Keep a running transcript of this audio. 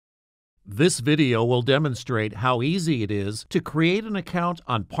This video will demonstrate how easy it is to create an account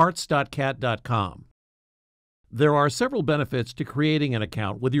on parts.cat.com. There are several benefits to creating an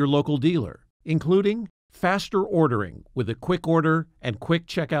account with your local dealer, including faster ordering with a quick order and quick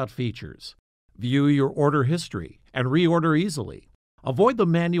checkout features, view your order history and reorder easily, avoid the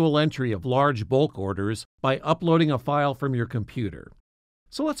manual entry of large bulk orders by uploading a file from your computer.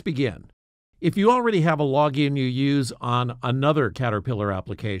 So let's begin. If you already have a login you use on another Caterpillar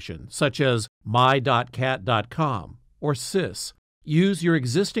application, such as my.cat.com or sys, use your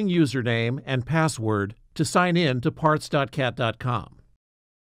existing username and password to sign in to parts.cat.com.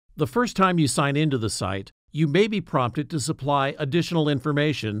 The first time you sign into the site, you may be prompted to supply additional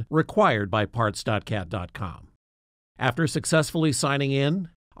information required by parts.cat.com. After successfully signing in,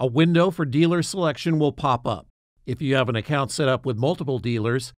 a window for dealer selection will pop up. If you have an account set up with multiple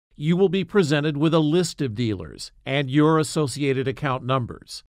dealers, you will be presented with a list of dealers and your associated account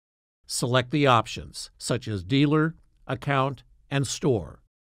numbers. Select the options, such as Dealer, Account, and Store.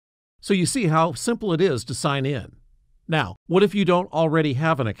 So you see how simple it is to sign in. Now, what if you don't already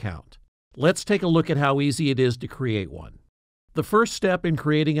have an account? Let's take a look at how easy it is to create one. The first step in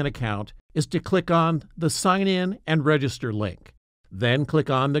creating an account is to click on the Sign In and Register link. Then click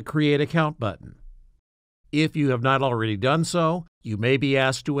on the Create Account button. If you have not already done so, you may be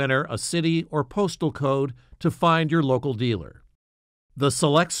asked to enter a city or postal code to find your local dealer. The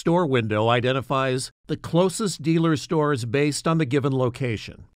Select Store window identifies the closest dealer stores based on the given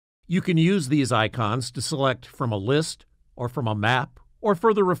location. You can use these icons to select from a list or from a map or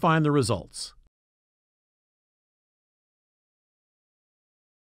further refine the results.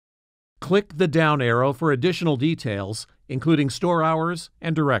 Click the down arrow for additional details, including store hours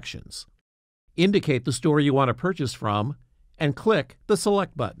and directions. Indicate the store you want to purchase from, and click the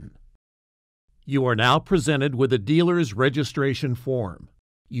Select button. You are now presented with a dealer's registration form.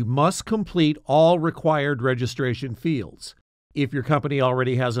 You must complete all required registration fields. If your company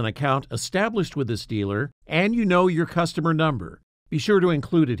already has an account established with this dealer and you know your customer number, be sure to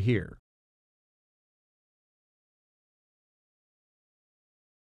include it here.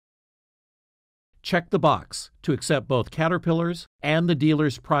 Check the box to accept both Caterpillar's and the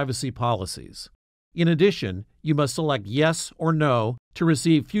dealer's privacy policies. In addition, you must select Yes or No to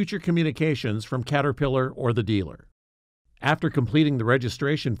receive future communications from Caterpillar or the dealer. After completing the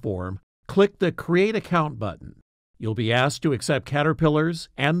registration form, click the Create Account button. You'll be asked to accept Caterpillar's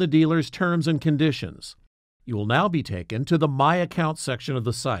and the dealer's terms and conditions. You will now be taken to the My Account section of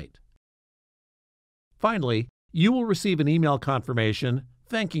the site. Finally, you will receive an email confirmation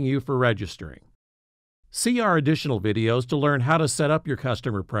thanking you for registering. See our additional videos to learn how to set up your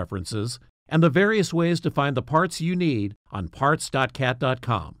customer preferences and the various ways to find the parts you need on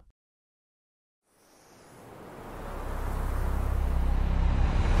parts.cat.com.